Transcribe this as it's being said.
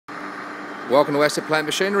Welcome to Asset Plant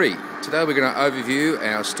Machinery. Today we're going to overview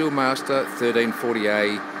our Steelmaster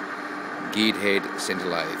 1340A geared head centre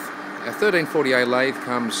lathe. Our 1340A lathe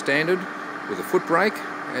comes standard with a foot brake,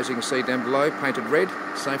 as you can see down below, painted red,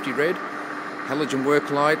 safety red, halogen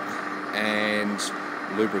work light and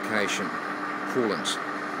lubrication coolant.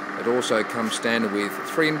 It also comes standard with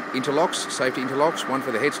 3 interlocks, safety interlocks, one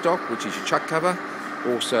for the headstock, which is your chuck cover,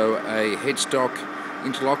 also a headstock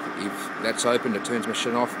interlock. If that's open, it turns the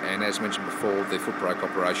machine off, and as mentioned before, the foot brake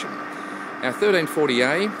operation. Our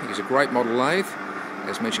 1340A is a great model lathe.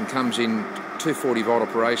 As mentioned, comes in 240 volt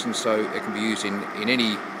operation, so it can be used in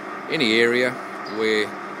any area where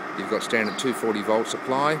you've got standard 240 volt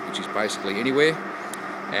supply, which is basically anywhere.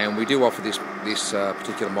 And we do offer this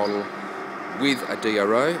particular model with a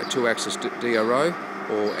DRO, a 2-axis DRO,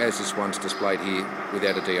 or as this one's displayed here,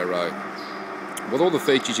 without a DRO. With all the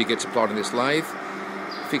features you get supplied in this lathe: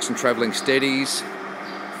 fixed and travelling steadies,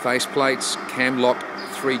 face plates, cam lock,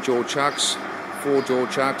 3 jaw chucks, 4 jaw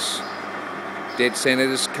chucks, dead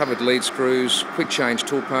centres, covered lead screws, quick change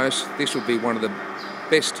tool posts. This would be one of the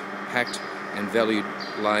best packed and valued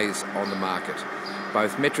lathes on the market.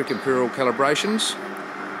 Both metric Imperial calibrations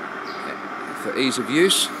for ease of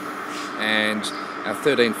use, and our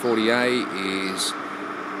 1340A is,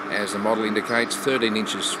 as the model indicates, 13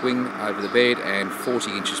 inches swing over the bed and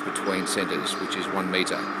 40 inches between centres, which is 1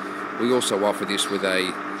 metre. We also offer this with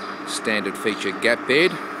a standard feature gap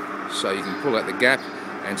bed, so you can pull out the gap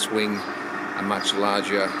and swing a much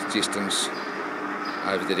larger distance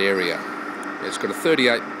over that area. It's got a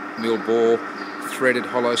 38mm bore threaded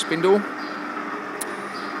hollow spindle.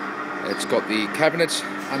 It's got the cabinets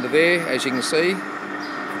under there, as you can see,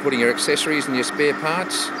 for putting your accessories and your spare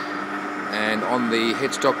parts. And on the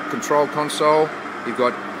headstock control console, you've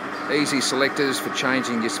got easy selectors for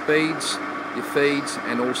changing your speeds, your feeds,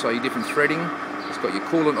 and also your different threading. It's got your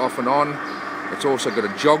coolant off and on. It's also got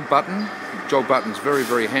a jog button. The jog button's very,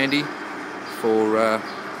 very handy for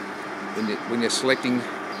when you're selecting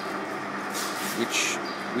which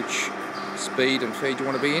speed and feed you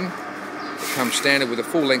want to be in. It comes standard with a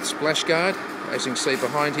full-length splash guard, as you can see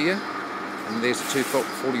behind here. And there's a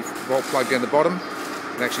 240 volt plug down the bottom.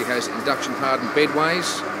 It actually has induction hardened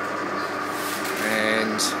bedways,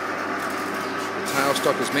 and the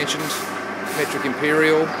tailstock, as mentioned, metric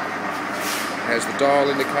Imperial, has the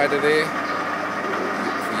dial indicator there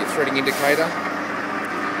for your threading indicator,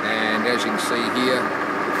 and as you can see here,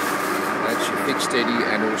 that's your fixed steady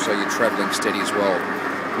and also your travelling steady as well.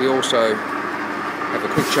 We also have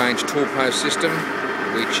a quick change tool post system,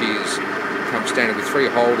 which comes standard with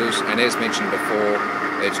 3 holders, and as mentioned before,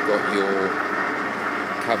 it's got your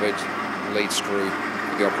covered lead screw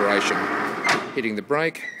for the operation. Hitting the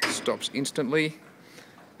brake stops instantly,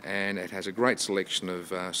 and it has a great selection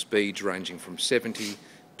of speeds ranging from 70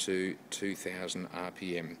 to 2000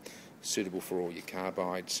 RPM, suitable for all your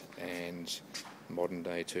carbides and modern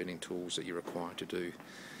day turning tools that you're required to do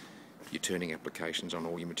your turning applications on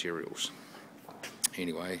all your materials.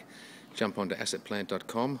 Anyway, jump onto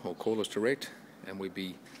assetplant.com or call us direct, and we'd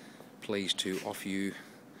be pleased to offer you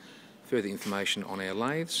further information on our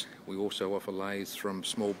lathes. We also offer lathes from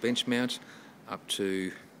small bench mounts up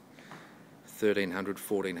to 1300,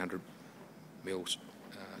 1400 mil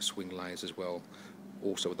swing lathes as well.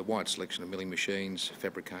 Also with a wide selection of milling machines,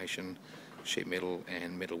 fabrication, sheet metal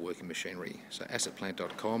and metalworking machinery. So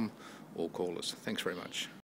assetplant.com or call us. Thanks very much.